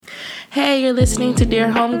Hey, you're listening to Dear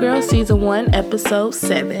Homegirl Season 1, Episode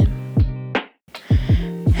 7.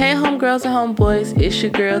 Hey, homegirls and homeboys, it's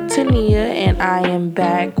your girl Tania, and I am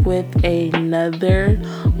back with another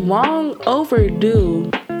long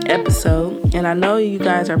overdue episode. And I know you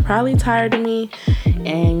guys are probably tired of me,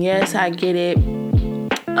 and yes, I get it.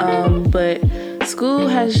 But school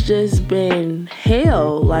has just been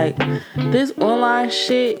hell. Like, this online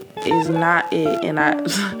shit is not it. And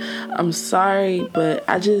I'm sorry, but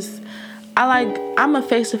I'm a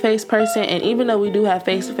face-to-face person, and even though we do have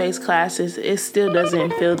face-to-face classes, it still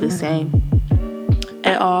doesn't feel the same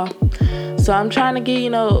at all. So I'm trying to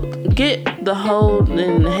get the hold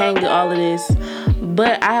and hang of all of this.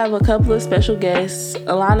 But I have a couple of special guests.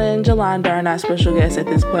 Alana and Jolanda are not special guests at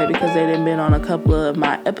this point because they didn't been on a couple of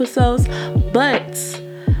my episodes. But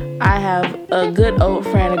I have a good old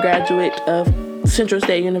friend, a graduate of Central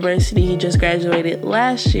State University. He just graduated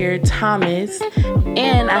last year, Thomas.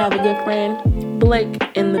 And I have a good friend, Blake,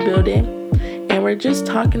 in the building. And we're just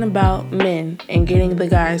talking about men and getting the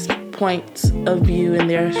guys' points of view and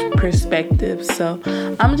their perspectives. So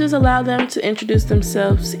I'm just allow them to introduce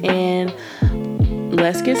themselves and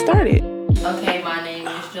let's get started. Okay, my name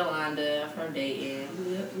is Jolanda from Dayton.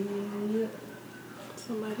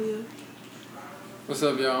 Somebody else. What's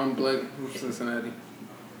up, y'all? I'm Blake from Cincinnati.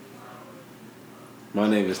 My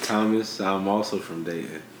name is Thomas. I'm also from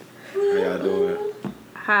Dayton. How y'all doing?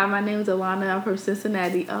 Hi, my name is Alana. I'm from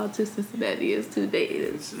Cincinnati. All two Cincinnati is two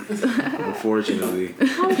Daytons. Unfortunately.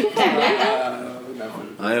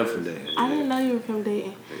 I am from Dayton. I didn't know you were from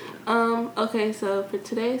Dayton. Okay, so for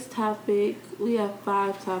today's topic, we have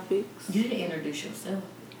 5 topics. You didn't introduce yourself.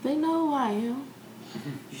 They know who I am.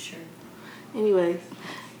 You sure? Anyways,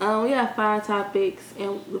 we have 5 topics,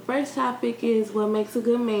 and the first topic is what makes a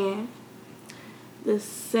good man. The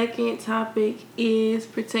second topic is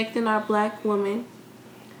protecting our black woman.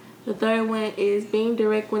 The third one is being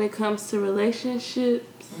direct when it comes to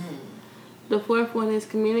relationships. The fourth one is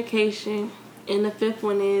communication. And the fifth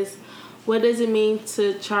one is, what does it mean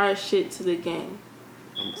to charge shit to the game?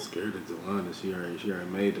 I'm scared of Delana. She already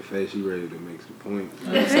made the face. She ready to make some points.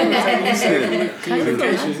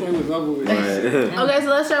 Communication. It was over with. Okay, so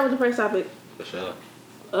let's start with the first topic. For sure.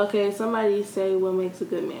 Okay, somebody say what makes a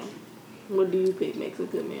good man. What do you think makes a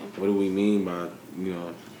good man? What do we mean by,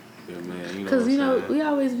 good man? Because, we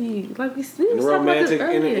always be, like, we in the talked about this romantic,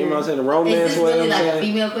 earlier. I'm saying the romance Is this way. really I'm like a saying.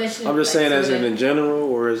 female question? I'm just saying as in general,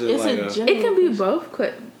 or is it It's like a a? general. It can be both.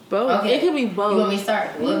 Both. Okay. It can be both. You want me to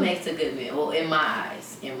start? What makes a good man? Well, in my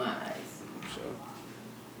eyes. Sure.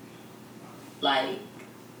 Like,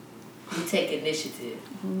 you take initiative.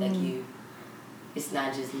 Like it's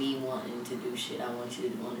not just me wanting to do shit. I want you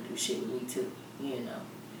to want to do shit with me too.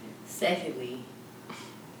 Secondly,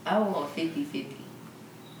 I want 50-50.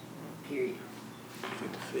 Period.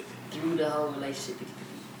 50-50. Through the whole relationship,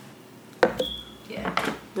 50-50.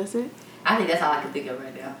 Yeah. That's it? I think that's all I can think of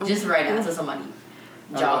right now. Just right now, so somebody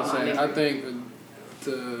jog my memory. I think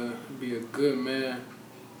to be a good man,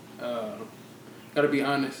 gotta be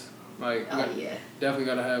honest. Like, definitely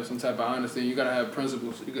gotta have some type of honesty. You gotta have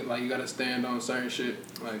principles. You gotta stand on certain shit.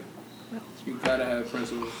 Like, you gotta have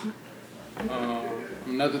principles.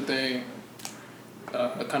 Another thing,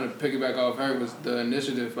 I kind of piggyback off her was the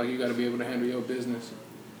initiative. Like, you gotta be able to handle your business,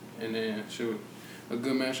 and then a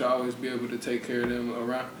good man should always be able to take care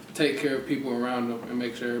of people around them, and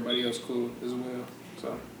make sure everybody else cool as well.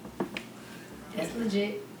 So That's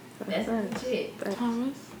legit.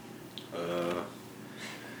 Thomas? Well,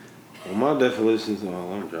 my definitions.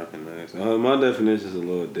 I'm dropping next. My definition is a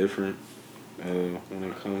little different when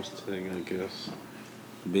it comes to, I guess,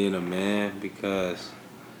 being a man, because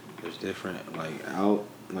there's different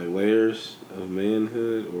layers of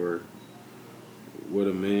manhood or what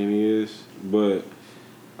a man is. But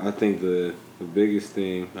I think the biggest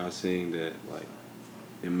thing I've seen that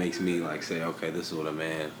it makes me say, okay, this is what a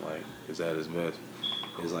man is at his best.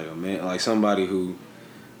 Is a man, somebody who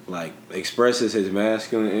expresses his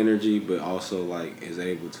masculine energy, but also is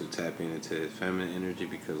able to tap into his feminine energy,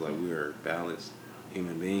 because we are balanced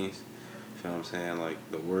human beings. You know what I'm saying?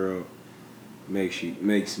 The world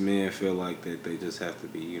makes men feel like that they just have to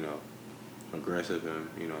be aggressive and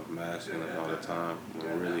masculine all the time,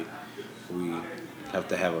 when really we have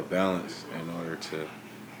to have a balance in order to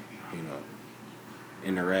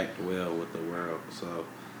interact well with the world. So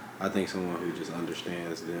I think someone who just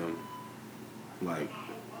understands them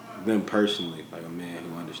them personally, a man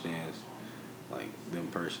who understands them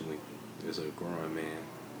personally, is a growing man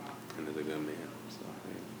and is a good man. So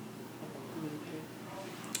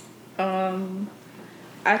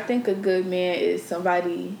I think a good man is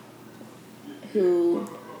somebody who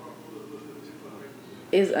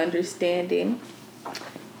is understanding.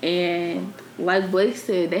 And like Blake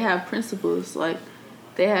said, they have principles. Like,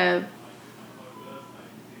 they have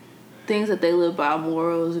things that they live by,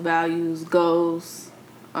 morals, values, goals.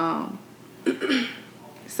 Someone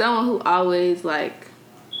who always, like,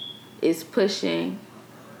 is pushing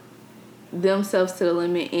themselves to the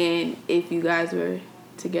limit, and if you guys were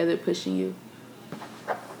together, pushing you.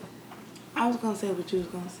 I was gonna say what you was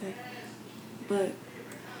gonna say, but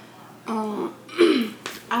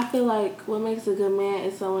I feel like what makes a good man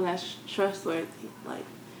is someone that's trustworthy. Like,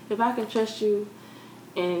 if I can trust you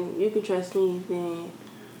and you can trust me, then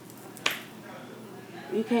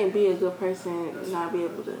you can't be a good person and not be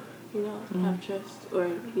able to, you know, have trust or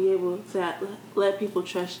be able to let people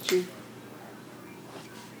trust you.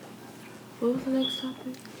 What was the next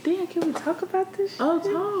topic? Damn, can we talk about this shit? Oh,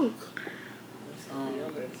 talk.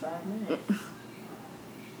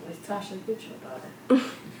 Miss Tasha, get your daughter. I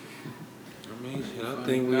mean, shit, I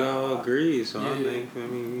think we all agree. So I think,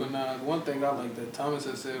 But nah, one thing I like that Thomas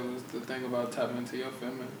had said was the thing about tapping into your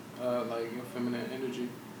feminine, like your feminine energy.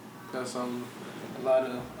 That's something a lot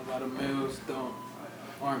of males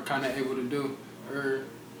aren't kind of able to do, or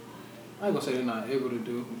I ain't gonna say they're not able to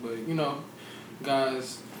do, but you know,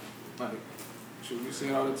 guys, like, should we see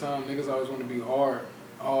it all the time? Niggas always want to be hard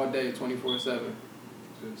all day, 24/7.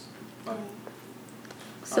 Just like.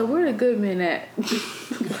 So where the good men at?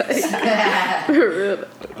 Like, for real.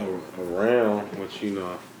 Around, which, you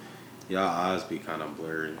know, y'all eyes be kind of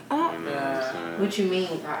blurry. You know what I'm saying? What you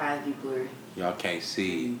mean our eyes be blurry? Y'all can't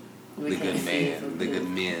see the good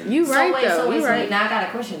men. You right, so though. Wait, You right. Now I got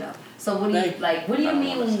a question, though. So what do you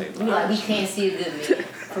mean when you like we can't see a good man?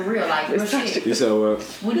 For real, like, real shit. You said what?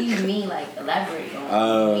 What do you mean, like, elaborate on what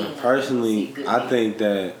you mean, like, personally, I think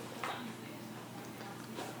that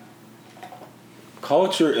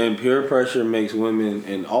culture and peer pressure makes women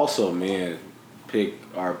and also men pick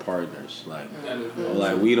our partners. Like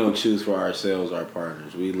we don't choose for ourselves our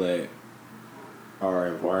partners. We let our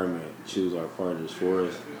environment choose our partners for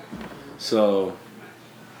us. So,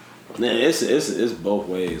 man, it's both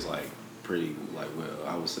ways. Like, pretty, like, well,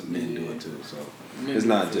 I would say men do it too. So it's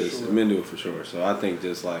not just men do it for sure. So I think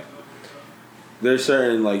just like there's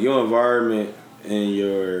certain, like, your environment and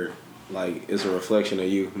your, like, it's a reflection of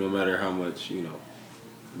you. No matter how much, you know,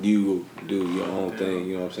 you do your own thing,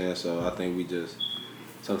 you know what I'm saying? So I think we just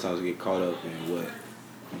sometimes get caught up in what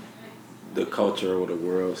the culture or the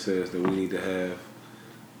world says that we need to have,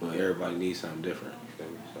 but everybody needs something different. You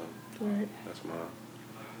feel me? So Right.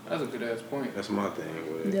 That's a good ass point. That's my thing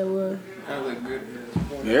with it. That was. That's a good ass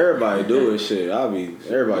point. Everybody do it, shit.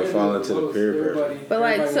 Everybody fall into the peer pressure. But,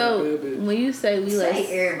 like, so when you say we like,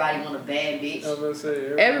 everybody want a bad bitch. I was gonna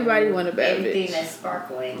say everybody want a bad Everything bitch. that's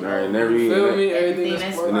sparkling. All right, never You feel me? Everything Everything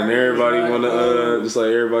that's and then everybody wanna just like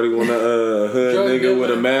everybody wanna hood Drug nigga dealer.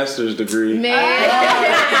 with a master's degree.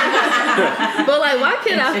 Man. But, like, why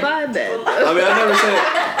can't I find that? I mean,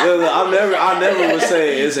 I never would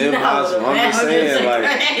say it's impossible. I'm just saying, like,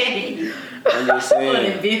 I'm just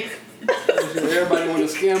saying. Everybody want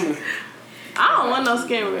to scam me. I don't want no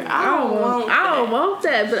scammer. I don't want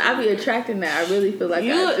that, but I be attracting that. I really feel like I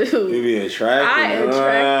You do. be attracted. I attract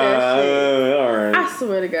that shit. All right. I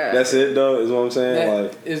swear to God. That's it though, is what I'm saying.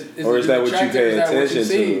 Like, or is that what you pay attention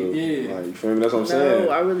to? Yeah. Like, you feel me? That's what I'm saying.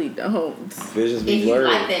 No, I really don't. Visions be If you blurry.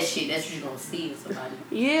 like that shit, that's what you're gonna see in somebody.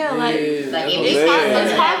 Yeah, like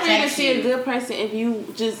it's hard for you to see a good person if you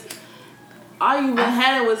just all you been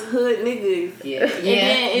had was hood niggas. Yeah, And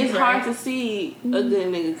then it's hard to see a good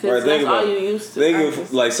nigga because that's all you used to. Think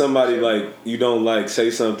if like somebody like you don't like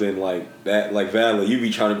say something like that, like valid, you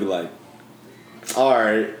be trying to be like, all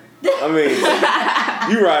right. I mean,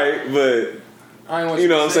 you right, but you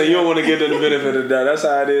know what I'm saying? You don't want to give them the benefit of the doubt. That's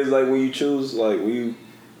how it is. Like when you choose, like when you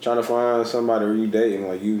trying to find somebody or you dating,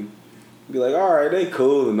 like you be like, all right, they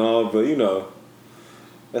cool and all, but you know,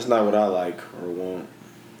 that's not what I like or want.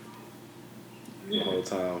 The whole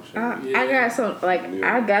time. I got some, like,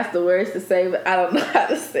 I got the words to say, but I don't know how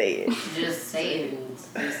to say it. Just say it and we'll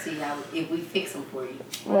see how if we fix them for you.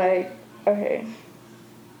 Like, okay.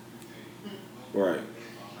 Right.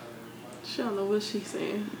 She don't know what she's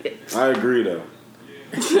saying. I agree though.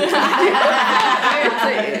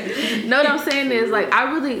 No, what I'm saying is, like, I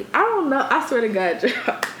don't know. I swear to God,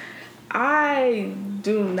 I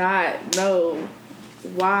do not know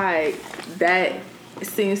why that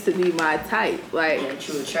seems to be my type. Like, That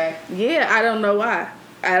you attract. Yeah, I don't know why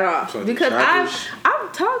at all. So because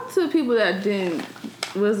I've talked to people that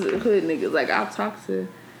was hood niggas. Like, I've talked to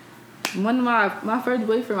one of my first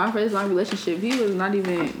boyfriend, my first long relationship. He was not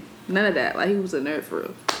even none of that. Like, he was a nerd for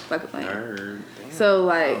real, like a lame. Nerd. So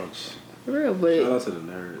like, For real, but shout out to the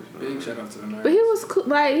nerds. Man. Big shout out to the nerds. But he was cool.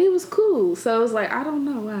 Like he was cool. So it was like I don't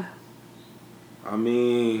know why. I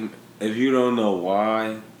mean, if you don't know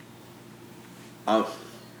why, I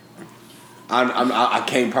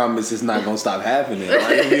can't promise it's not gonna stop happening.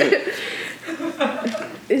 Like,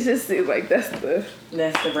 It just seems like that's the route.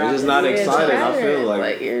 It's just not exciting. I feel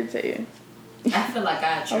like irritating. I feel like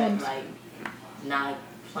I attract like not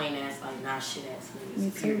plain ass, like not shit ass niggas.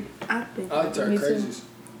 Me too. I think. I attract crazies.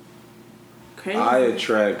 Crazy. I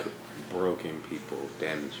attract broken people,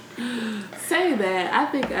 damaged people. Say that. I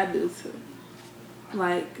think I do too.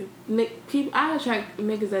 Like people, I attract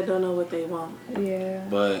niggas that don't know what they want. Yeah.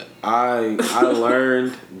 But I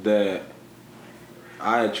learned that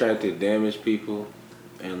I attracted damaged people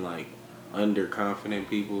and like underconfident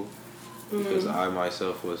people because I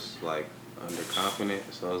myself was like underconfident.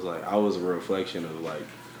 So I was like, I was a reflection of like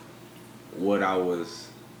what I was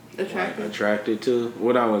attracted to.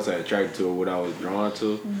 What I was attracted to or what I was drawn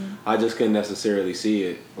to. I just couldn't necessarily see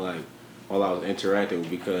it like while I was interacting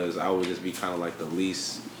because I would just be kind of like the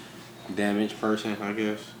least damaged person, I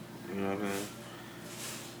guess. You know what I'm saying?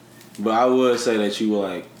 But I would say that you were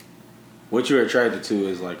like, what you're attracted to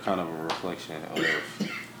is like kind of a reflection of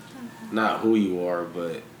not who you are,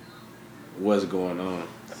 but what's going on.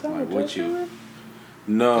 Like what you.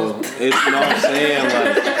 No, it's no. I'm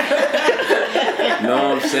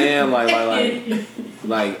saying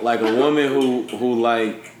like a woman who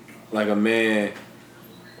like a man.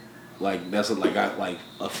 Like that's like got like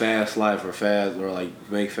a fast life or like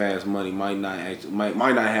make fast money might not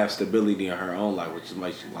have stability in her own life, which is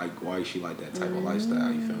like why she like that type of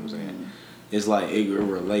lifestyle. You feel what I'm saying? It's like it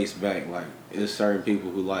relates back. Like there's certain people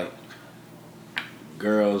who like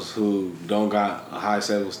girls who don't got a high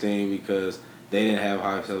self-esteem because they didn't have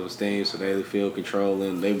high self-esteem, so they feel control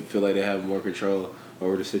and they feel like they have more control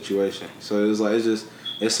over the situation. So it's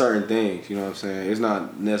certain things. You know what I'm saying? It's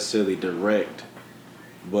not necessarily direct.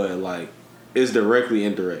 But like, it's directly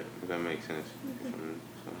indirect. If that makes sense.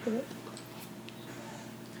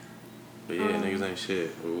 But yeah, niggas ain't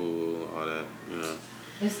shit. Ooh, all that, you know.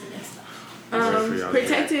 Listen, next time.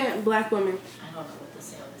 Protecting black women. I don't know what to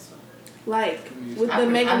say on this one. Like with the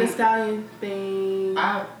Megan Thee Stallion thing.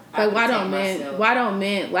 Like why don't men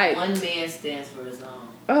like one man stands for his own.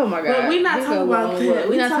 Oh my God. But we're not talking about that.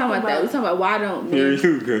 We're not talking about that. We're talking about why don't men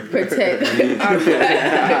protect our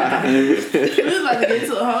black women. We're about to get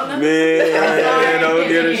to a whole nother. Man, don't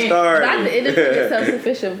get her started. Not the independent,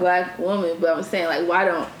 self-sufficient black woman, but I'm saying like why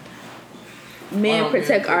don't men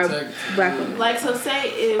protect our black women? Like so,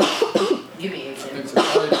 say if give me an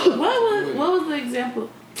example. What was the example?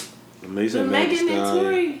 The Megan and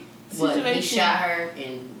Tory situation. What, he shot her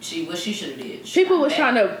and what she should have did. People was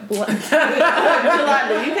trying to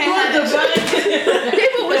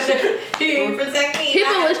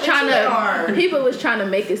People was trying to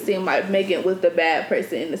make it seem like Megan was the bad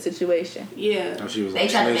person in the situation. Yeah. Oh, she was they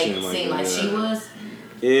tried to make it seem like she was.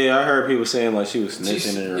 Yeah, I heard people saying like she was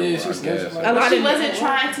snitching her. Yeah, she was snitching. A lot she wasn't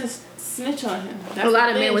trying to snitch on him. That's a lot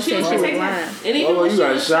of men were saying she was lying. And even when you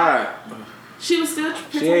got shot. She was still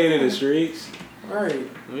she ain't in the streets. Right.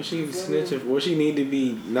 What she snitching? What she need to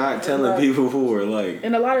be not telling people for? Like.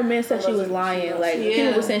 And a lot of men said she was lying. Like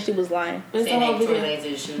people were saying she was lying because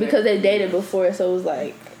they dated before, so it was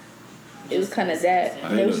like it was kind of that.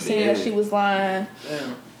 And they was saying that she was lying.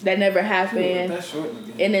 Damn. That never happened.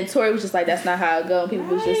 And then Tory was just like, "That's not how it go." And people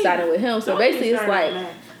was just siding with him. So basically, it's like.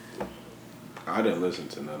 I didn't listen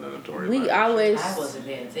to none of the Tory. I wasn't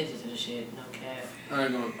paying attention to the shit. No cap. I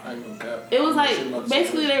ain't gonna cap. It was like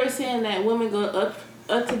basically they were saying that women go up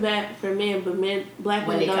to bat for men, but black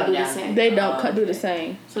men don't do the same. They don't do the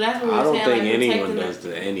same. So that's what we're saying. I don't think anyone does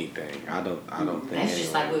anything. I don't think. That's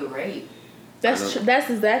just like with rape. That's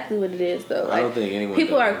exactly what it is though. Like, I don't think anyone.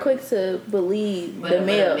 People are quick to believe the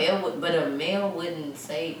male. But a male wouldn't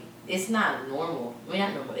say it's not normal. I mean,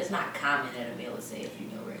 not normal. It's not common that a male would say a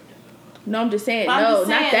female raped him. No, I'm just saying. Not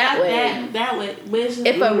that way. That way.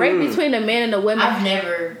 If a rape between a man and a woman, I've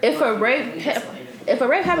never. If a rape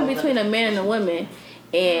happened between a man and a woman,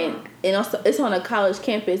 and also it's on a college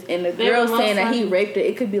campus, and the girl saying that he raped her,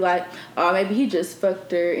 it could be like, oh, maybe he just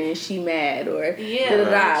fucked her and she mad, or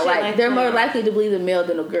like they're more likely to believe the male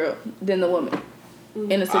than the woman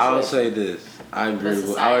in a situation. I'll say this. I agree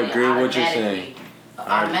with what you're saying.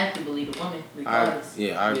 I automatically believe the woman, regardless.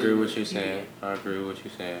 I agree with what you're saying.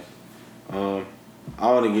 I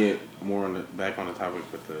want to get more back on the topic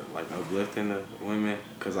with the like uplifting the women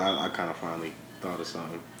because I kind of finally thought of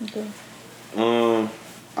something. Okay.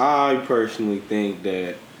 I personally think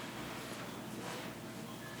that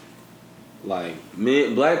like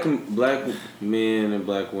black men and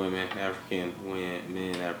black women, African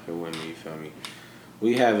men, African women. You feel me?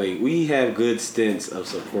 We have good stints of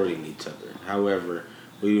supporting each other. However,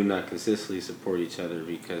 we do not consistently support each other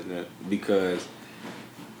because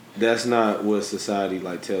that's not what society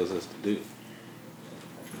like tells us to do.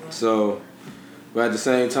 So, but at the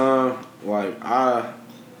same time, like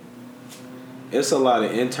it's a lot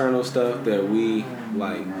of internal stuff that we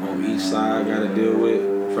like on each side got to deal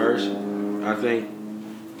with first. I think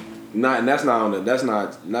that's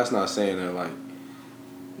not saying that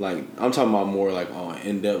like I'm talking about more like on an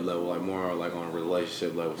in-depth level, like more like on a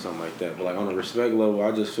relationship level, something like that. But like on a respect level,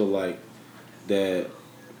 I just feel like that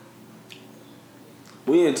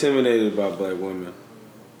we intimidated by black women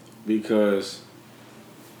because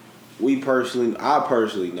I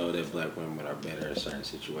personally know that black women are better in certain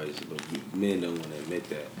situations, but men don't want to admit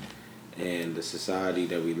that. And the society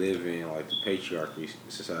that we live in, like the patriarchy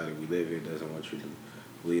society we live in, doesn't want you to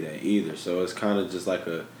believe that either. So it's kind of just like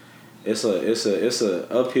it's a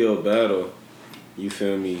uphill battle. You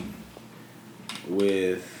feel me?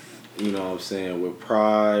 With, you know what I'm saying, with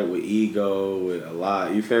pride, with ego, with a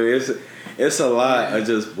lot. You feel me? It's a lot of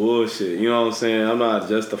just bullshit. You know what I'm saying? I'm not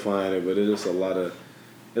justifying it, but it's just a lot of.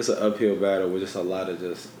 It's an uphill battle with just a lot of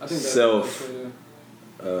just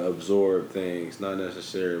absorbed things, not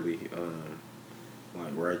necessarily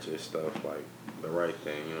like righteous stuff, like the right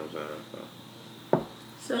thing. You know what I'm saying?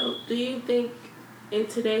 So, do you think in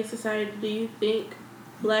today's society, do you think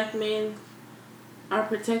black men are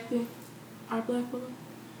protecting our black women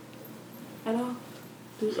at all?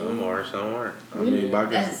 Some are, some aren't. I mean,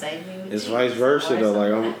 that's the same thing. It's vice versa though.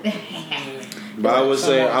 Like, but I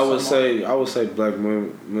would say black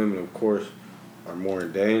women, of course, are more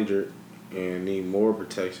endangered and need more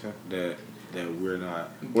protection. That we're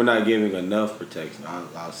not giving enough protection.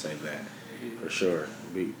 I'll say that for sure.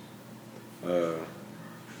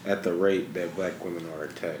 At the rate that black women are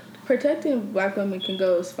attacked. Protecting black women can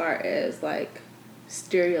go as far as like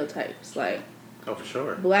stereotypes, like. Oh, for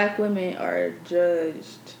sure. Black women are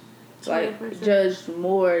judged, like 20%. Judged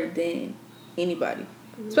more than anybody,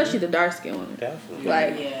 especially the dark skinned women. Definitely.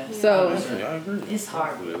 Like, yeah. So I agree. It's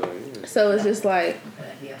hard. So it's just like.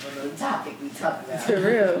 Yeah, for the topic we talk about. For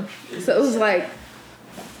real. So it was like,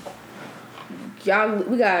 y'all,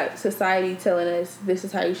 we got society telling us this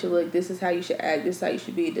is how you should look, this is how you should act, this is how you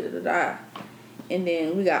should be, da da da. And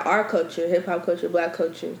then we got our culture, hip hop culture, black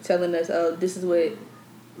culture, telling us, oh, this is what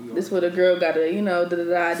a girl gotta, you know, da da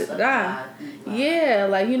da da da. Yeah,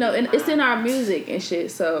 like, you know, and it's in our music and shit.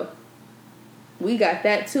 So we got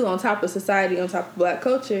that too on top of society, on top of black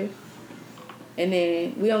culture. And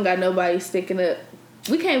then we don't got nobody sticking up.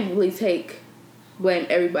 We can't really blame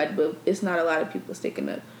everybody, but it's not a lot of people sticking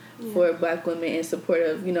up for black women in support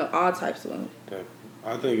of, you know, all types of women.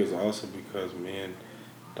 I think it's also because men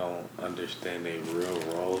don't understand their real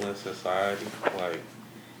role in society. Like,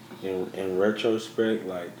 in retrospect,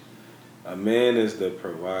 like, a man is the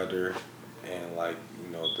provider and, like,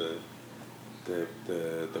 you know,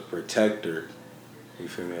 the protector, you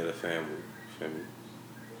feel me, of the family, you feel me?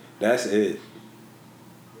 That's it.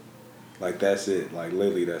 Like, that's it. Like,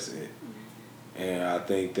 literally, that's it. And I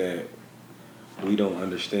think that we don't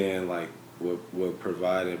understand, like, what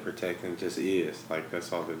providing and protecting just is. Like,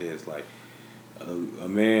 that's all it is. Like, a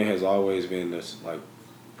man has always been this, like,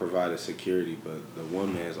 provided security, but the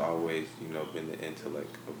woman has always, you know, been the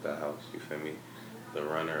intellect of the house, you feel me? The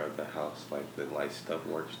runner of the house, like, the like stuff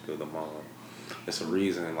works through the mom. It's a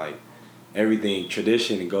reason, like, everything,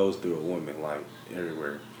 tradition goes through a woman, like,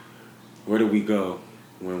 everywhere. Where do we go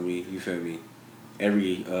when we, you feel me,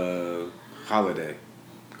 every holiday?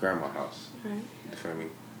 Grandma house. Right. You feel me?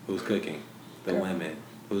 Who's cooking? The women.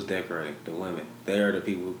 Who's decorating? The women. They are the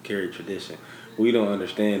people who carry tradition. We don't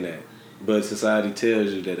understand that. But society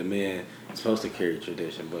tells you that a man is supposed to carry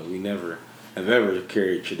tradition, but we never have ever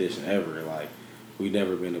carried tradition ever. Like, we've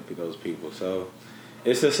never been up to those people. So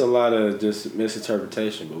it's just a lot of just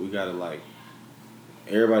misinterpretation, but we gotta, like,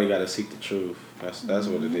 everybody gotta seek the truth. That's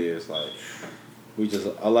what it is. Like,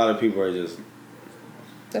 a lot of people are just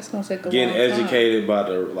that's gonna take a getting long educated by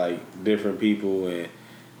the, like, different people, and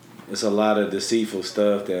it's a lot of deceitful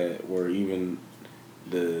stuff that were even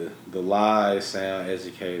the lies sound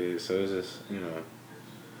educated. So it's just, you know,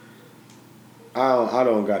 I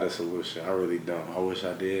don't got a solution. I really don't. I wish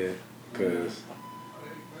I did, because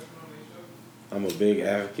I'm a big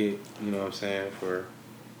advocate, you know what I'm saying, for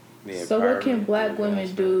the empowerment. So what can black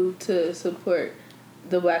women do to support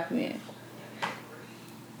the black men?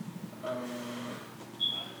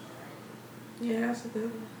 Yeah, that's a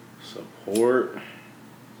good one. Support.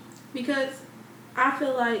 Because I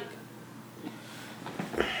feel like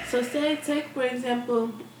So take for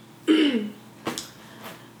example,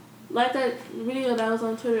 like that video that was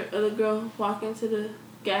on Twitter of the girl walking to the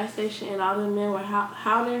gas station and all the men were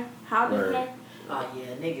hounding her. Oh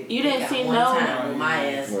yeah, nigga. You didn't see no.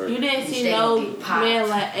 You didn't see no man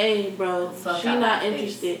like, hey, bro, she not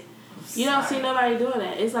interested. You don't see nobody doing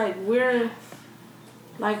that. It's like we're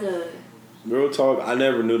like a. Real talk, I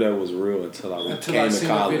never knew that was real until I came to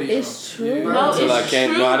college. It's true. No, until I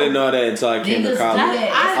came, no, I didn't know that until I came to college.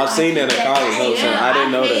 I've seen that in college, I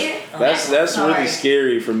didn't know that. That's really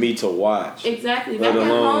scary for me to watch. Exactly. Back at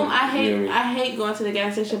home, I hate going to the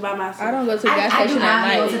gas station by myself. I don't go to the gas station at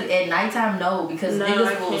night. At nighttime, no, because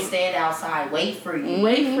niggas will stand outside, wait for you,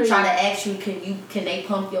 try to ask you, can they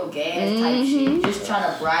pump your gas type shit. Just try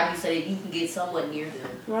to bribe you so that you can get somewhat near them.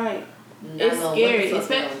 Right. It's scary,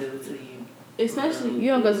 especially you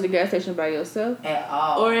don't go to the gas station by yourself at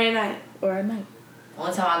all, or at night.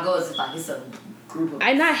 Only time I go is like it's a group of.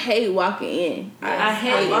 I not hate walking in. I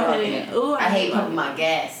hate walking in. Ooh, I hate pumping my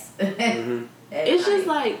gas. It's just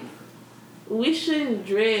like we shouldn't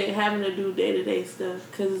dread having to do day-to-day stuff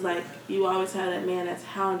because it's like you always have that man that's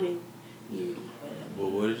hounding you.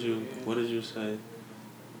 Well, what did you say?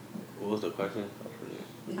 What was the question?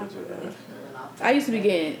 I used to be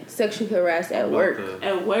getting sexually harassed at work.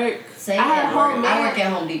 At work. I work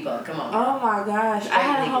at Home Depot. Come on. Oh my gosh. I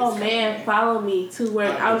had a whole man follow me to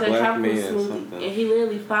work. I was at Tropical Smoothie. And he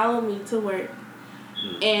literally followed me to work.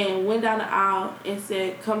 And went down the aisle and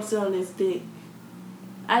said, come sit on this dick.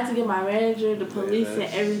 I had to get my manager, the police, and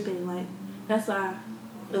everything. Like, that's why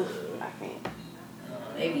I can't.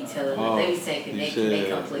 They be telling them, they be saying they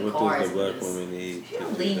come play cards. What does the black woman need?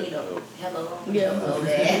 Leave me though. Hello. Yeah. Hello,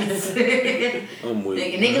 ass. I'm with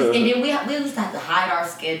niggas, and then we used to have to hide our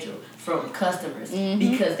schedule from customers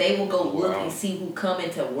because they will go look and see who come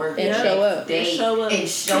into work and show up.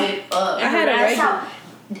 I had a regular.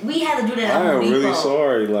 We had to do that. I am really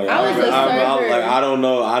sorry. Like I don't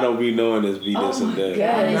know. I don't be knowing this be this and that.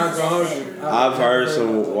 I've heard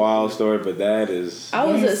some wild story, but that is. I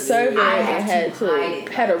was a server and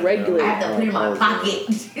had a regular. I had to put it in my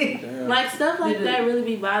pocket. Like stuff like that really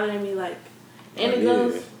be bothering me. Like, and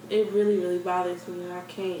it really, really bothers me. I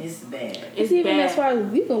can't. It's bad. It's even bad. As far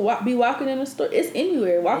as you can be walking in a store. It's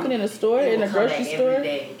anywhere. Walking in a store, in a grocery store.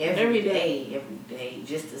 Every day,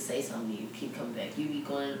 just to say something. You keep coming back. You be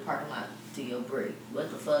going in the parking lot to your break. What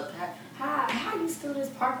the fuck? How you still in this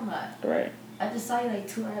parking lot? Right. I just saw you like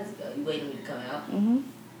 2 hours ago. You waiting for me to come out?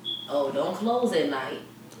 Oh, don't close at night.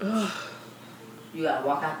 You gotta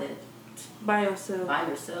walk out there by yourself.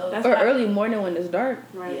 That's or early morning when it's dark.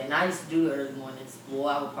 Right. Yeah, and I used to do the early mornings. Well,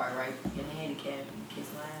 I would park right in the handicap and kiss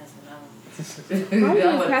my ass and I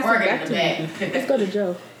would park in the back. Let's go to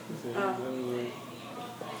Joe.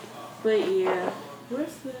 But yeah,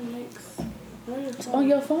 where's the next? It's on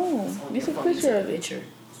your phone. You took a picture of it.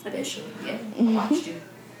 Special. Yeah, I watched you.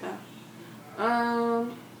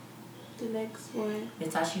 The next one.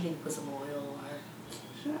 Natasha, you need to put some oil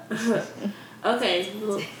on her. Okay,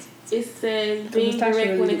 look. It says being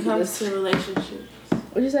direct when it comes to relationships.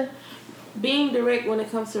 What'd you say? Being direct when it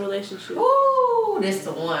comes to relationships. Ooh, this is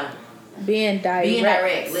the one. Being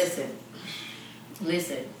direct. Listen.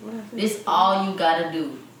 This all you gotta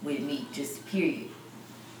do with me. Just period.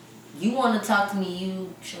 You want to talk to me?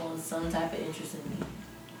 You showing some type of interest in me?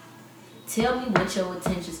 Tell me what your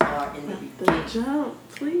intentions are in the beginning. Jump,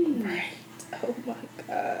 please. Right. Oh my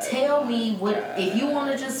God. Tell me what if you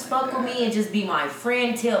want to just fuck with me and just be my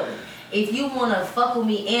friend. Tell me. If you want to fuck with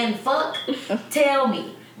me and fuck, tell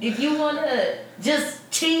me. If you want to just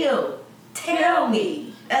chill, tell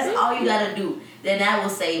me. That's all you gotta do. Then that will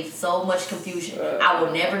save so much confusion.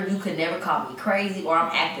 You could never call me crazy or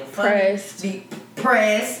I'm acting funny.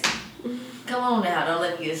 Pressed. Come on now, don't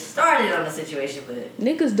let me get started on the situation, but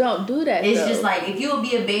niggas don't do that. It's just like if you would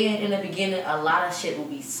be a bed in the beginning, a lot of shit will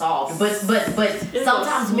be solved. But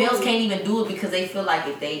sometimes males can't even do it because they feel like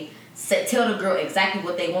if they tell the girl exactly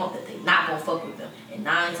what they want, that they not gonna fuck with them. And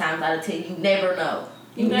 9 times out of 10, you never know.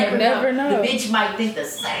 You never know. The bitch might think the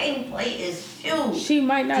same way as you. She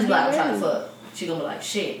might not. She's like, I'm trying to fuck. She gonna be like,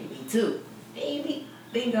 shit, me too. Baby.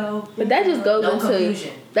 Bingo. But that just goes into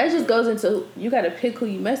confusion. That just goes into you gotta pick who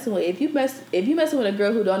you messing with. If you messing with a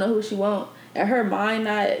girl who don't know who she want and her mind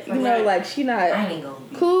not like she not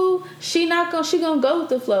cool, she gonna go with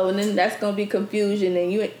the flow and then that's gonna be confusion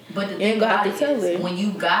and you ain't gonna have to tell her. When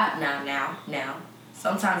you got now,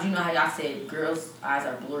 sometimes you know how y'all said girls' eyes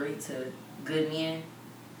are blurry to good men.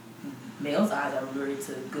 Males' eyes are blurry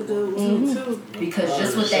to good women too. Because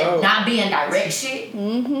just with that not being direct shit.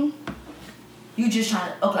 You just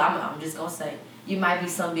trying to, I'm just gonna say, you might be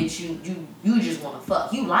some bitch you just wanna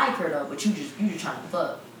fuck. You like her though, but you just trying to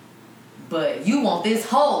fuck. But you want this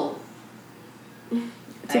hoe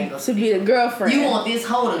to be the girlfriend. You want this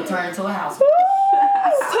hoe to turn into a house.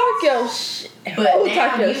 Talk your shit. But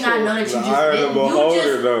now you not know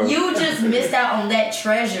that you just missed out on that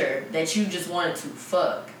treasure that you just wanted to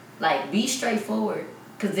fuck. Like, be straightforward.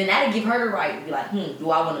 Because then that'll give her the right to be like, do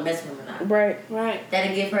I want to mess with him or not? Right.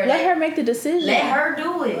 That'll give her Let her make the decision. Let her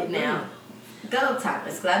do it now. Go,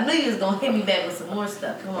 Thomas. Because I knew you was going to hit me back with some more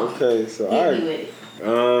stuff. Come on. Okay, so hit me with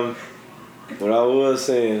it. What I was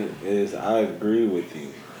saying is I agree with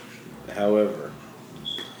you. However,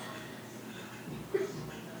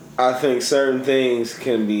 I think certain things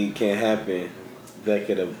can happen that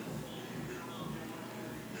could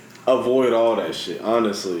avoid all that shit.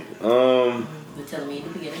 Honestly, You're telling me in the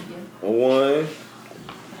beginning, yeah. One,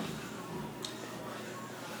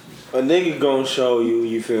 a nigga gonna show you.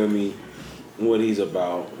 You feel me? What he's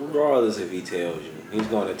about, regardless if he tells you, he's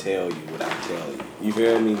gonna tell you what I tell you. You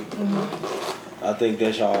feel me? Mm-hmm. I think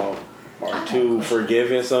that y'all are too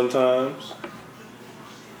forgiving sometimes.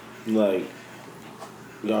 Like,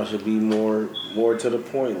 y'all should be more to the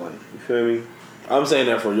point. Like, you feel me? I'm saying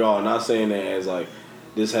that for y'all, not saying that as like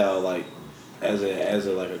this how like as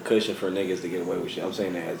a like a cushion for niggas to get away with shit. I'm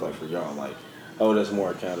saying that as like for y'all, like, hold us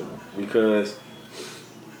more accountable because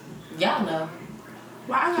y'all know.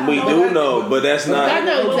 We do know, but that's not.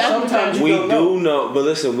 Sometimes you we don't do know, but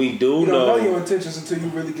listen, we do you know. don't know your intentions until you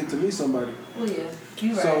really get to meet somebody. Well, yeah,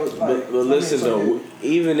 you right. So, like, but listen though,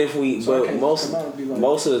 even if we, so but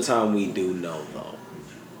most of the time we do know though.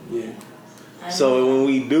 Yeah. So when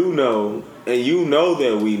we do know, and you know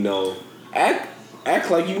that we know, act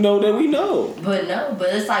like you know that we know. But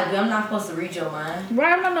it's like I'm not supposed to read your mind.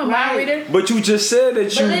 Right, I'm not no mind reader. But you just said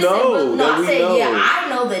that you know that we know. Yeah, I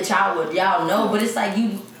know that y'all know, but it's like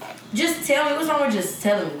you just tell me. What's wrong with just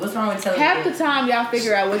telling me? What's wrong with telling me? Half the time y'all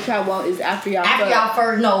figure out what y'all want is after y'all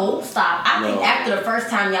stop. I think after the first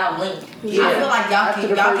time y'all link. Yeah. I feel like y'all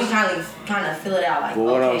can kind of feel it out like, but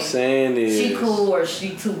what I'm saying is she cool or she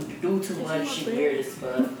do too much, she weird as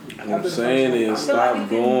fuck. What I'm saying is stop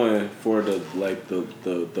going for the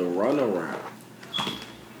runaround.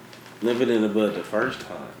 Nip it in the bud the first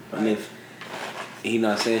time. And if he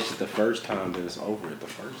not saying shit the first time, then it's over at the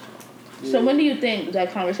first time. Yeah. So when do you think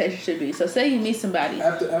that conversation should be? So say you meet somebody.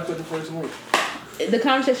 After the first link. The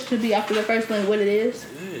conversation should be after the first link, what it is?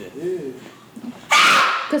 Yeah.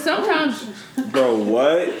 Because sometimes... Bro,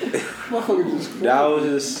 what? That was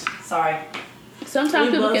just... Sorry.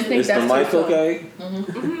 Sometimes people can think is that's the mic okay?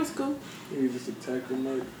 Mm-hmm. It's cool. You just attack the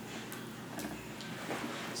mic.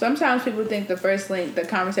 Sometimes people think the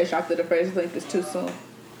conversation after the first link is too soon.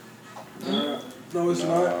 No, it's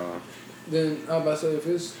not. Then I'm about to say, if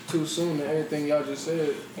it's too soon, then everything y'all just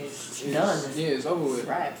said it's done. Yeah, it's over with. It's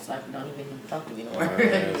right. It's like don't even talk to me no more.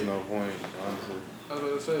 There's no point, honestly. I was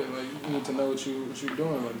gonna say, like, you need to know what you're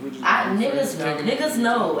doing. Like, we just niggas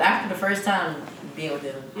know after the first time being with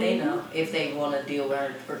them, they know if they want to deal with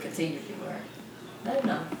her or continue to deal with her. They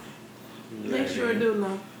know. They sure do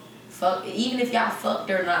know. Fuck, even if y'all fucked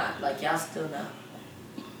or not, like y'all still know.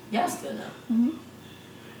 Y'all still know. Mm-hmm.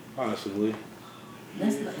 Possibly.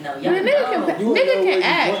 Nigga can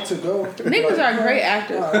act. Niggas are great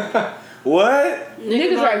actors. What?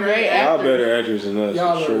 Niggas are great actors. Y'all better actors than us,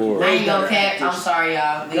 for sure. I ain't gonna cap. I'm sorry,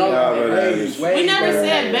 y'all. Y'all better actors. We never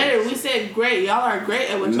said better. We said great. Y'all are great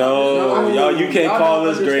at what y'all do. No, y'all, you can't call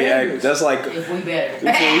us great actors. That's like... If we better.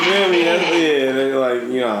 You feel me? They're like,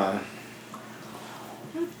 you know...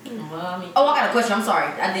 Well, I got a question. I'm sorry.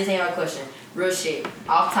 I did say my question. Real shit.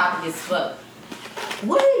 Off topic as fuck.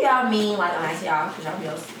 What do y'all mean, like, I ask y'all, because y'all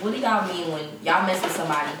know, what do y'all mean when y'all mess with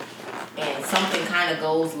somebody and something kind of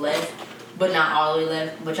goes left, but not all the way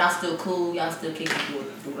left, but y'all still cool, y'all still kicking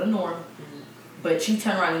through the norm, but you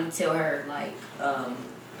turn around and you tell her, like,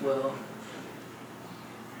 well,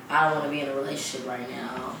 I don't want to be in a relationship right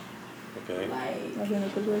now. Okay. Like, I've been in a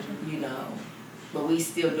situation. You know, but we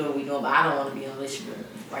still do what we doing, but I don't want to be in a relationship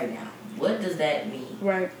right now. What does that mean?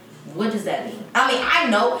 Right. What does that mean? I mean, I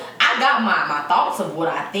know. I got my thoughts of what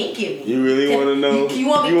I think it means. You really want to know? You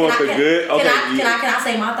want the good? Okay. Can I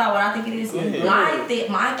say my thought? What I think it is? Yeah.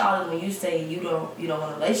 My thought is when you say you don't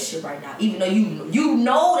want a relationship right now, even though you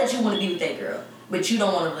know that you want to be with that girl, but you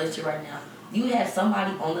don't want a relationship right now. You have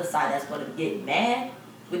somebody on the side that's going to get mad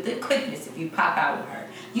with the quickness if you pop out with her.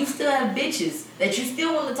 You still have bitches that you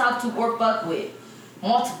still want to talk to or fuck with,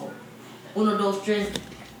 multiple. One of those trends.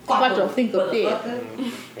 That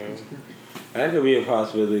could be a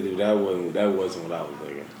possibility. That wasn't what I was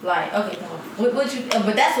thinking. Like, okay, come on.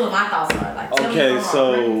 But that's what my thoughts are. Like, okay,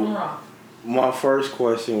 so my first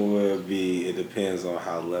question would be: it depends on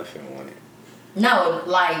how left it went. No,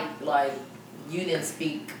 like you didn't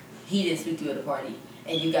speak he didn't speak to you at the party.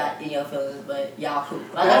 And you got in your feelings, but y'all cool.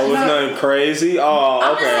 Like, Oh, it's nothing crazy? Oh,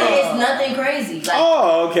 I'm just saying, okay. it's nothing crazy. Like,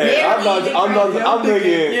 Oh, okay. I'm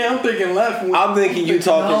thinking. Yeah, I'm thinking left. I'm thinking you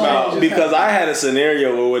talking No. about because I had a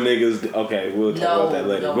scenario where when niggas. Okay, we'll talk about that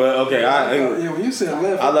later. No. But okay, Yeah, when you said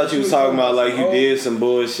left, I thought you was talking about like you did some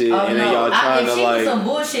bullshit and then y'all trying if to she like. was some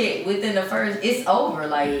bullshit within the first, it's over.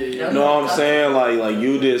 Like, don't No, I'm even- saying like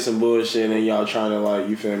you did some bullshit and y'all trying to like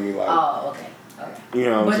you feel me like. Oh, okay. You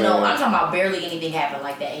know what But I'm no, saying? I'm talking about barely anything happened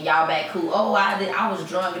like that, and y'all back cool. Oh, I was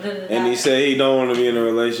drunk. And he said he don't want to be in a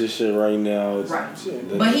relationship right now. Right.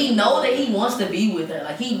 But he know that he wants to be with her.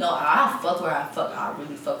 Like he know I fuck with her. I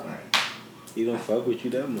really fuck with her. He don't fuck with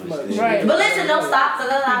you that much. Right. But listen, don't stop.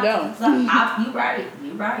 You don't.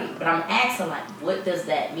 You right. But I'm asking like, what does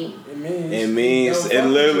that mean? It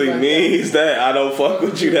literally means that I don't fuck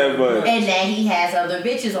with you that much. And that he has other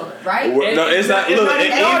bitches on it, right? No, it's not. Look,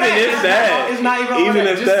 even if that, it's not even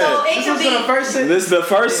if that. So it could be. The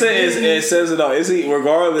first sentence it says it all. Is he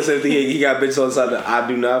regardless if he got bitches on the side that I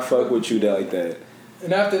do not fuck with you like that,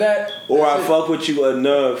 And after that, or I fuck with you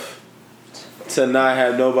enough to not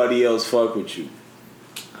have nobody else fuck with you.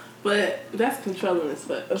 But that's controlling as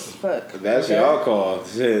fuck. That's y'all call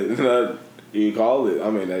shit. You call it. I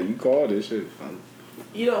mean, you call this shit.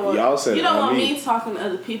 You don't want. Y'all said You don't it, want not me talking to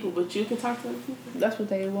other people, but you can talk to other people. That's what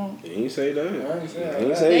they want. He ain't say that. I ain't say that. He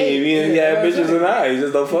ain't say he had bitches and he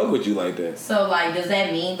just don't fuck with you like that. So like, does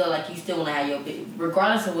that mean though, like you still want to have your bitch,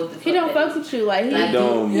 regardless of what the fuck He don't that fuck with you like he. Like,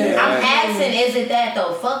 don't. Yeah. I'm asking, is it that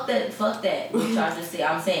though? Fuck that. What y'all just say?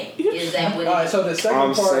 I'm saying, is that what? Alright, so the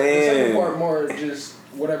second saying. part more just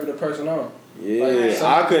whatever the person on. Yeah, Like, so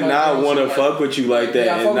I could like, not so want to like- fuck with you like that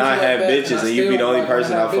Yeah, I fuck and with not you like have that, bitches I and you be the still, only like,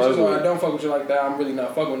 person when I have bitches fuck or I with. don't fuck with you like that. I'm really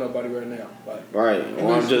not fucking with nobody right now. Like, Right,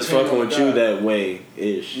 or I'm just depends fucking on with the you guy. that way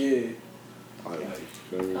ish. yeah.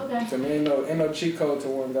 Okay. To me, ain't no cheat code to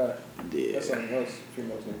one guy. Yeah. That's something else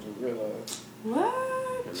females need to realize.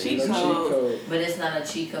 What? Cheat No cheat code. code. But it's not a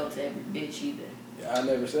cheat code to every bitch either. Yeah, I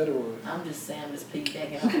never said it was. I'm just saying, I'm just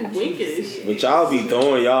piggybacking on what you Winkish. said. But y'all be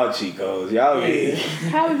throwing y'all cheat codes. Y'all be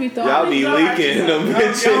How would be throwing? y'all be leaking them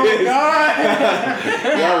bitches.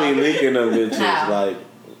 Y'all be leaking them bitches How? like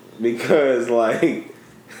because like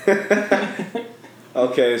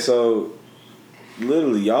okay, so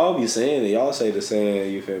literally y'all be saying it. Y'all say the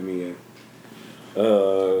saying, you feel me?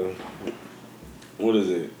 What is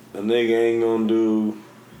it? A nigga ain't gonna do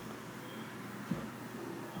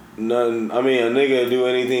nothing. I mean, a nigga do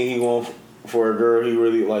anything he want for a girl he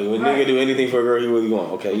really like. When a nigga do anything for a girl he really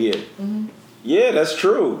want. Okay, yeah, yeah, that's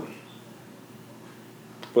true.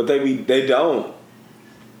 But they don't,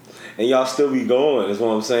 and y'all still be going. That's what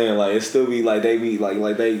I'm saying. Like it still be like they be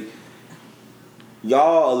like they.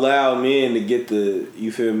 Y'all allow men to get the,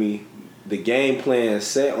 you feel me, the game plan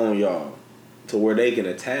set on y'all to where they can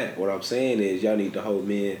attack. What I'm saying is y'all need to hold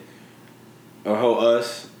men or hold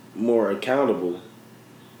us more accountable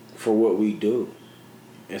for what we do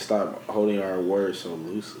and stop holding our words so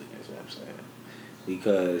loosely. That's what I'm saying.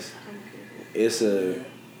 Because it's you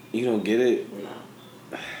don't get it? No.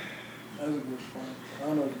 That's a good point. I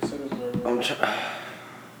don't know if you said it very well. I'm trying.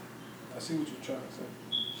 I see what you're trying to say.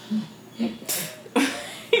 I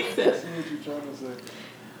see what you're trying to say.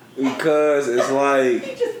 Because it's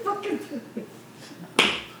like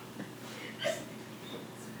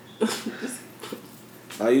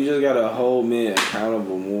like you just gotta hold men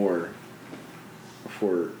accountable more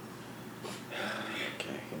for.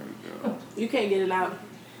 Okay, here we go. You can't get it out.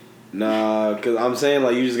 Nah, cause I'm saying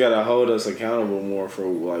like you just gotta hold us accountable more for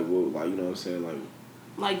like what, like you know what I'm saying,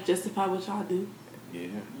 Like justify what y'all do. yeah.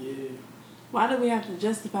 Why do we have to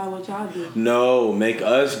justify what y'all do? No, make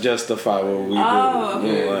us justify what we do. Oh, okay.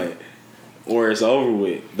 You know, like, or it's over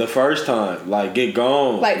with the first time. Like get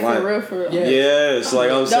gone. Like for real. Yeah. Yes, like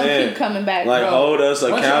I'm Don't saying. keep coming back. Like bro. hold us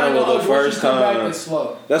accountable the first time. It's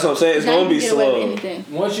slow. That's what I'm saying. It's Now gonna you be can get away with slow.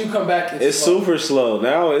 anything. Once you come back, It's super slow.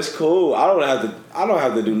 Now it's cool. I don't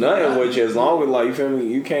have to do nothing with you as long as like you feel me.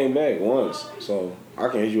 You came back once, so I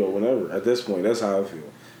can hit you up whenever. At this point, that's how I feel.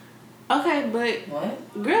 Okay, but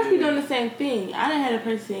What? girls be doing the same thing. I done had a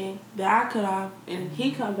person that I cut off and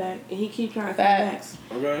he come back and he keep trying to come Facts.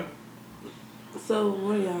 back. Okay. So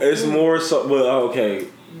what are y'all It's doing? more so, but okay,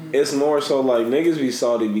 it's more so like niggas be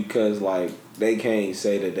salty because like they can't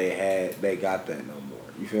say that they got that no more.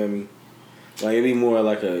 You feel me? Like it be more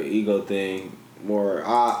like a ego thing. More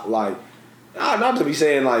not to be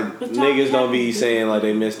saying like But y'all niggas don't be can't. saying like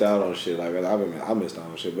they missed out on shit. Like I missed out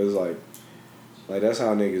on shit, but it's like that's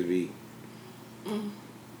how niggas be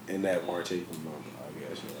in that particular moment. I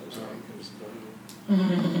guess you know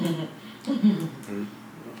what I'm saying.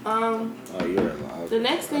 Oh, you're alive. The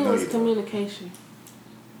next thing I know was you don't. communication.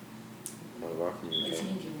 about communication.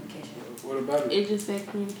 What about it? It just said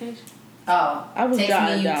communication. Oh, I was text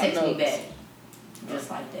me, you jotting text down me notes. back.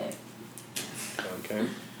 Just like that. Okay.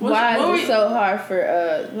 Why What is it so hard for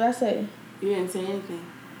what did I say? You didn't say anything.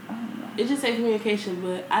 It just said communication,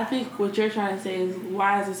 but I think what you're trying to say is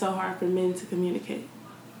why is it so hard for men to communicate?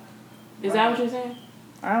 Is that what you're saying?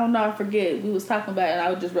 I don't know. I forget. We was talking about it, and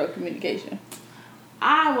I just wrote communication.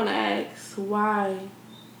 I want to ask why.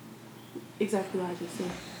 Exactly what I just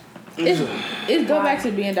said. It's go back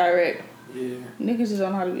to being direct. Yeah. Niggas just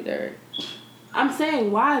don't know how to be direct. I'm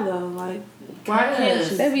saying why though, like why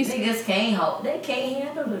can't you? Niggas can't hold. They can't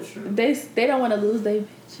handle the truth. They don't want to lose their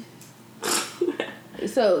bitches.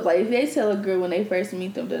 So like if they tell a girl when they first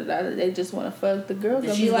meet them that they just want to fuck, the girl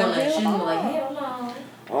gonna be like, she's hell gonna like, hell no.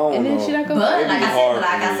 Oh, and then she not gonna. But It'd be like hard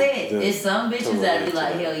I for said, me to- it's some bitches that be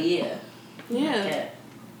like, to- hell yeah. Yeah.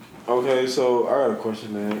 Okay, so I got a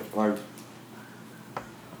question then. Like,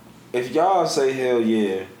 if y'all say hell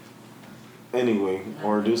yeah anyway,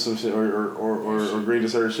 or do some shit, or agree to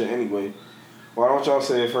certain shit anyway, why don't y'all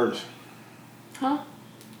say it first? Huh?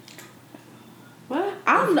 What?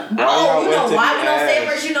 I'm not. Oh, you know went to why the we don't say it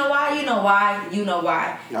ass? first? You know why? You know why? You know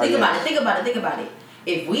why? Think about it.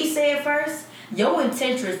 If we say it first, your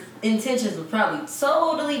intentions were probably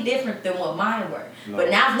totally different than what mine were. No. But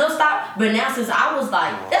now, But now, since I was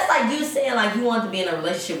like, that's like you saying like you wanted to be in a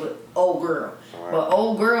relationship with old girl, Right. but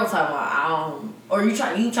old girl talking about or you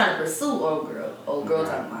trying to pursue old girl talking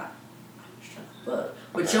about I'm just trying to fuck.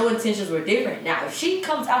 But your intentions were different. Now, if she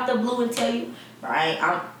comes out the blue and tell you, I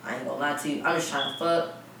ain't gonna lie to you, I'm just trying to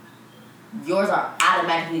fuck. Yours are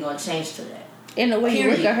automatically gonna change to that. In the way you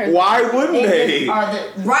look at her. Why wouldn't they? Are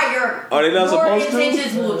they not supposed to? Your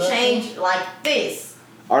intentions will change like this.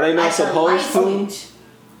 Are they not Like a supposed light to? switch.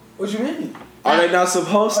 What you mean? Are they not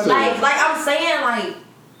supposed to? Like I'm saying, like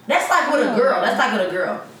that's like with a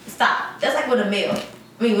girl. Stop. That's like with a male.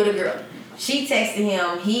 With a girl. She texted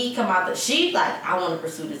him. He come out she like, I want to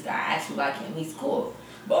pursue this guy. I actually like him. He's cool.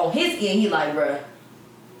 But on his end, he like, bruh,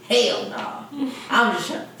 hell no. I'm just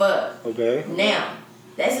trying to fuck. Okay. Now,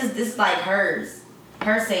 this is like hers.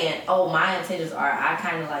 Her saying, oh, my intentions are, I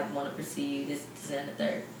kind of like want to pursue you, this and the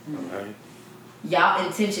third. Okay. Y'all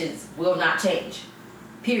intentions will not change.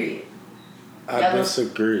 Period. I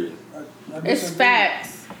disagree. It's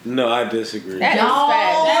facts. No, I disagree. That is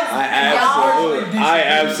facts. I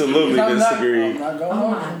absolutely disagree. Oh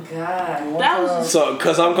my god. That was So,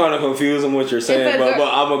 because I'm kind of confused on what you're saying, but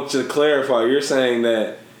I'm going to clarify. You're saying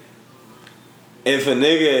that if a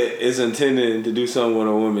nigga is intending to do something with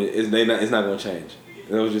a woman, it's not going to change. Is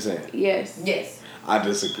that what you're saying? Yes. I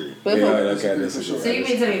disagree. But Yeah, okay, I disagree. So you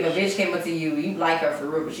mean to tell me if a bitch came up to you, you like her for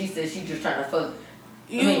real, but she said she just trying to fuck.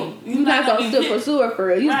 You not gonna still pursue her for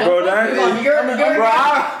real. You Bro, I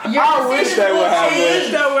wish that would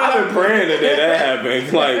happen. I've been praying that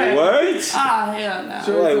happened. Like, what? Ah, hell no.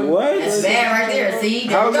 Like, what? That's bad right there. See?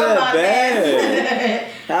 How's that bad?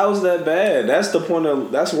 How's that bad? That's the point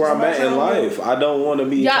of. That's where I'm at in life. I don't want to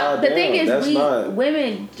be. Y'all, the thing is, that's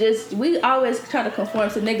women we always try to conform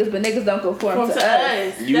to niggas, but niggas don't conform to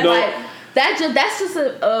us. You don't. That's just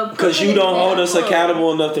a because you don't hold us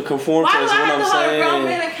accountable enough to conform to us. What I'm saying. Why do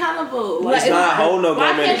I have to hold a grown man accountable? It's not holding a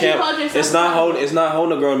grown man accountable. It's not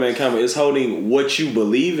holding a grown man accountable. It's holding what you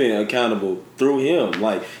believe in accountable through him.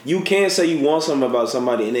 Like, you can't say you want something about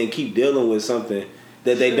somebody and then keep dealing with something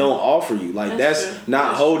that they don't offer you. Like, that's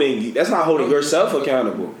not holding yourself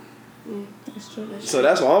accountable. That's true. So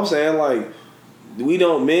that's what I'm saying. Like,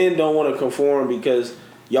 men don't want to conform because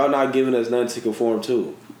y'all not giving us nothing to conform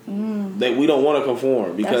to. That we don't want to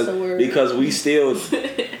conform because we still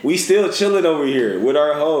chilling over here with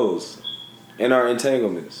our hoes and our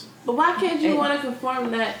entanglements. But why can't you want to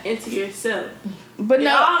conform that into yourself? But it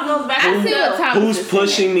all goes back to who's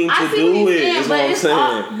pushing me to do it is what I'm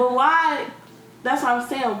saying. But why? That's what I'm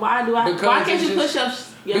saying. Why can't you push up?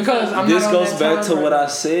 Because this goes back to what I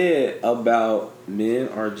said about men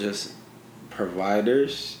are just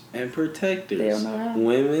providers and protectors.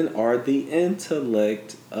 Women are the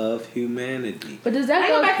intellect of humanity. But does that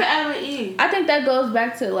go back to Adam and Eve? I think that goes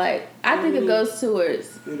back to I think it goes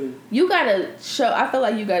towards you gotta show. I feel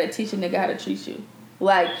like you gotta teach a nigga how to treat you.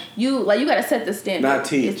 You gotta set the standard. Not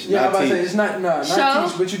teach. Yeah, I'm about to say it's not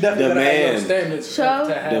teach, but you definitely gotta have those standards. Show.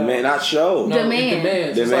 Demand, not show. No,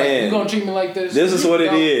 demand. Like, you gonna treat me like this? This is what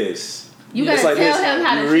it is. You gotta tell him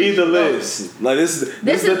how to read the list. Like this is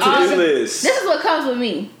the to-do list. This is what comes with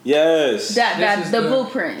me. Yes. The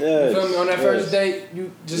blueprint. Yes. You feel me? On that first date, you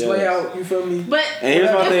just lay out. You feel me? But and here's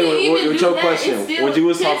my thing with your question. When you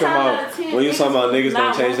was talking about niggas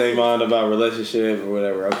don't change their mind about relationship or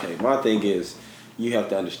whatever. Okay, my thing is you have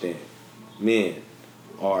to understand, men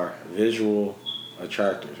are visual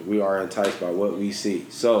attractors. We are enticed by what we see.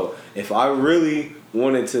 So if I really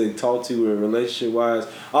wanted to talk to you in relationship wise,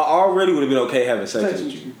 I already would have been okay having sex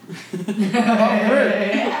with you.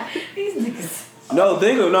 These niggas. No,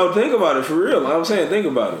 think about it for real. I'm saying, think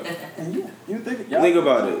about it. You think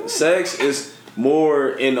about it. Sex is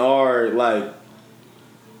more in our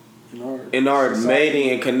in our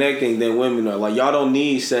mating and connecting than women are. Like, y'all don't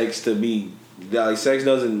need sex to be like, sex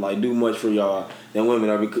doesn't like do much for y'all than women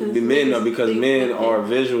are because men are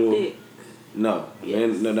visual. No,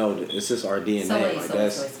 yes. No, it's just our DNA.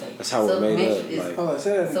 That's how we're made up.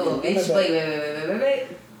 So a bitch, wait.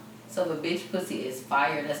 So if a bitch pussy is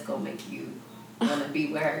fire, that's gonna make you wanna be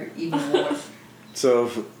with her even more. So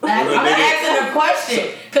I'm asking a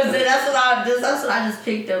question because that's what I just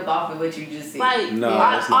picked up off of what you just said. Like,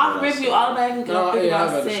 off rip, you automatically go think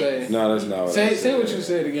about sex. No, that's not what say what you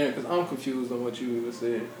said again, because I'm confused on what you even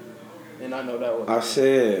said. And I know that was. I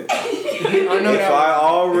said, if I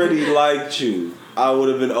already liked you, I would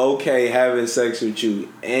have been okay having sex with you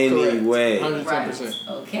anyway. 110%. Right.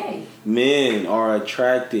 Okay. Men are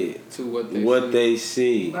attracted to what they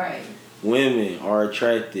see. Right. Women are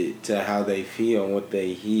attracted to how they feel and what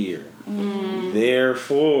they hear.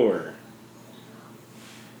 Therefore,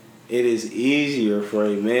 it is easier for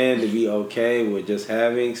a man to be okay with just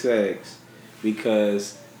having sex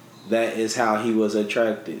because that is how he was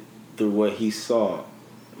attracted, through what he saw,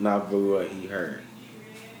 not through what he heard.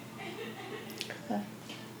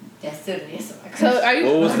 That's still the answer. So are you?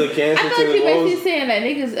 What was the cancer? I feel like you basically saying that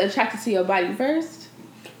niggas attracted to your body first.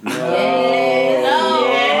 No.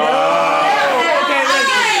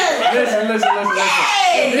 Listen.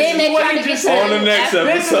 And then they try to get on the next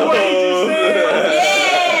episode.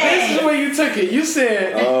 This is where you took it. You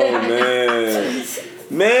said, "Oh man, this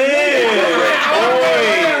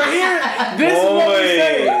is what we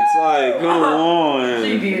said." It's like, come on.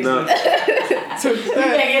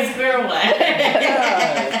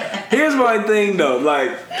 Here's my thing though.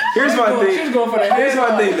 Here's my thing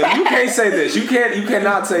though. You can't say this. You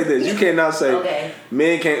cannot say this. You cannot say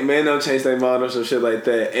men don't change their mind or some shit like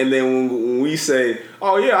that. And then when we say,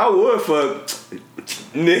 oh yeah, I would fuck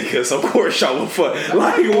niggas, of course y'all would fuck.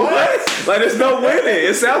 Like what? Like there's no winning.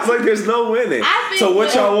 It sounds like there's no winning. So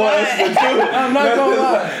what y'all want us to do? I'm not gonna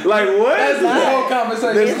lie. Like what? That's the whole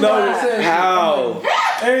conversation. There's no how.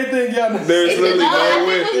 Everything y'all know. There's literally no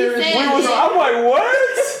winning. I'm like, what?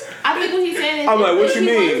 I think what he's saying is, I'm like, what you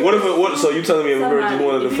mean? What? So you telling me if a virgin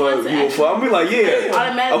wanted to fuck, you would fuck? I'm be like,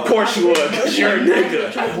 yeah, of course you would, cause you're a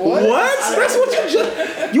nigga. What? That's what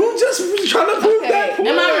you just trying to prove that point.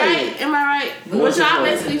 Am I right? What y'all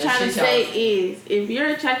basically trying to say is, if you're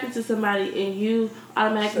attracted to somebody and you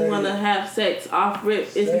automatically want to have sex off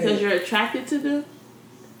rip, it's because you're attracted to them.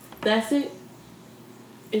 That's it.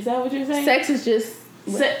 Is that what you're saying? Sex is just.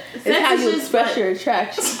 It's how you express your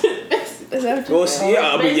attraction. Is that what you're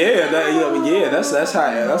saying? That's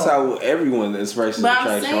how everyone expresses attraction,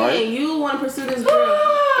 right? But I'm saying, you want to pursue this girl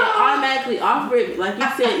and automatically off rip, like you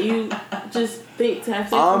said, you just think to have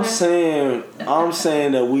sex I'm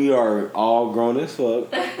saying that we are all grown as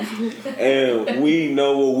fuck, and we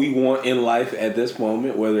know what we want in life at this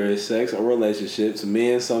moment, whether it's sex or relationships.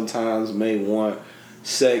 Men sometimes may want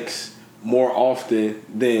sex more often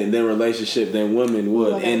than relationship than women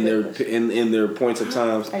would in their points of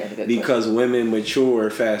times, because women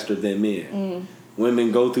mature faster than men.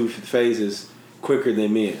 Women go through phases quicker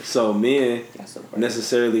than men, so men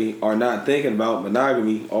necessarily are not thinking about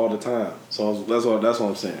monogamy all the time. So that's what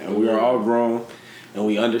I'm saying. And we are all grown, and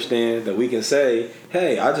we understand that we can say,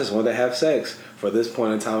 hey, I just want to have sex for this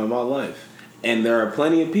point in time in my life. And there are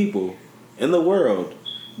plenty of people in the world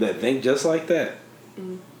that think just like that.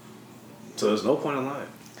 So there's no point in lying.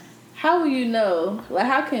 How will you know? Like,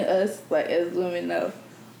 how can us, like, as women know?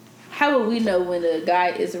 How will we know when a guy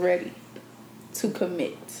is ready to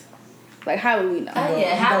commit? Like, how will we know?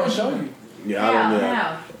 How would you? Yeah, I don't know.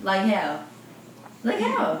 How? Like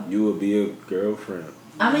how? You would be a girlfriend.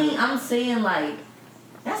 I mean, I'm saying, like,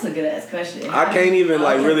 that's a good ass question. I can't even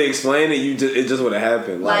really explain it. It just would have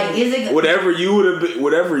happened. Like is it whatever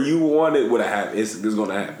you wanted would have happened. It's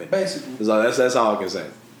gonna happen. Basically, that's all I can say.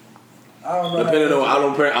 I don't know. Depending on I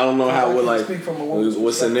don't know how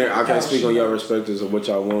what scenario. I can't speak on your perspectives of what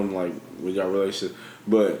y'all want like with your relationship.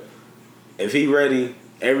 But if he ready,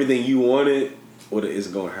 everything you wanted, it's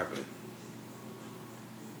gonna happen.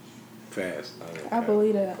 Fast. I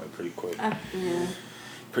believe that. Like pretty quick. Yeah.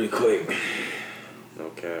 Pretty quick.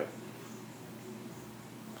 Okay.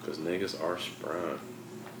 Because niggas are sprung.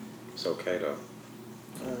 It's okay though.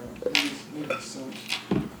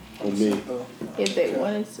 On me. If they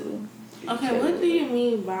wanted to. Okay, what do you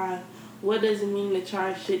mean by What does it mean to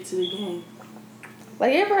charge shit to the game?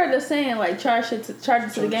 Like, you ever heard the saying, like, charge it to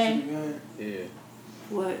the game? Yeah.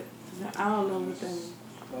 What? I don't know what that means.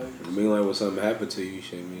 Like, I mean, like, when something happened to you,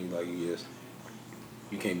 shit, I mean, like,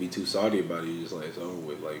 you can't be too salty about it. You just, like, it's over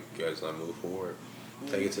with. Like, you guys gotta move forward.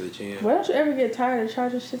 Take it to the chin. Why don't you ever get tired of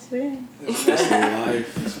charging shit to the game? it's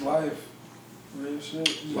life. It's life. Real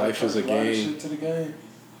shit. You Life is a gotta charge game. shit to the game.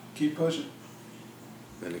 Keep pushing.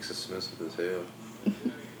 And it's expensive as hell.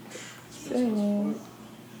 Same.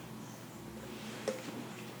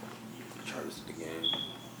 Charges to the game.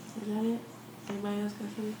 Is that it? Anybody else got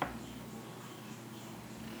something?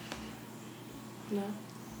 No?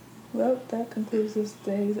 Well, that concludes this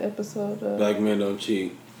day's episode of Black men don't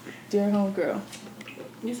cheat. Dear Homegirl.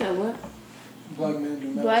 You said what? Black men do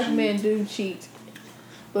not Black cheat. men do cheat.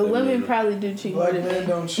 But Black women men- probably do cheat Black more than men men.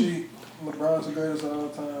 don't cheat. LeBron's the greatest of all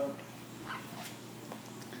time.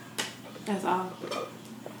 That's all.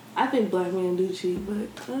 I think black men do cheat, but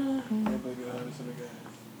Nobody get honest in the game.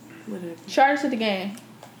 whatever. Charge to the game.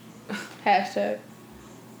 Hashtag.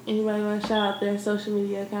 Anybody want to shout out their social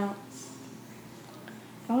media accounts?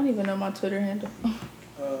 I don't even know my Twitter handle. Ask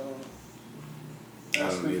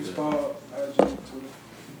don't Snoopy's either. Paul. I just Twitter.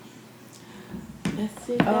 That's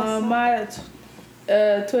it. That's all. My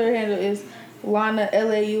Twitter handle is Lana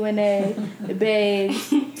Launa Babes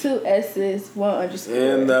 2 S's 1 underscore.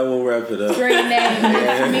 And that will wrap it up. Screen name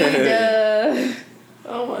is me,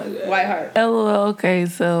 Oh my god. Whiteheart. LOL. Okay,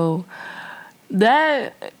 so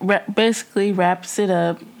that basically wraps it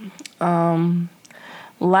up.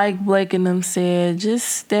 Like Blake and them said, just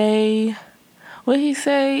stay. What he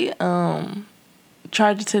say?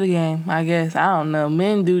 Charge it to the game. I guess I don't know.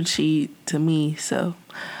 Men do cheat to me, so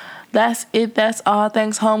that's it. That's all.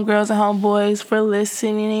 Thanks, homegirls and homeboys, for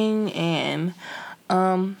listening, and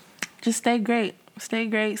just stay great. Stay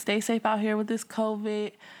great. Stay safe out here with this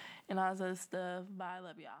COVID and all this other stuff. Bye.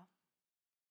 Love y'all.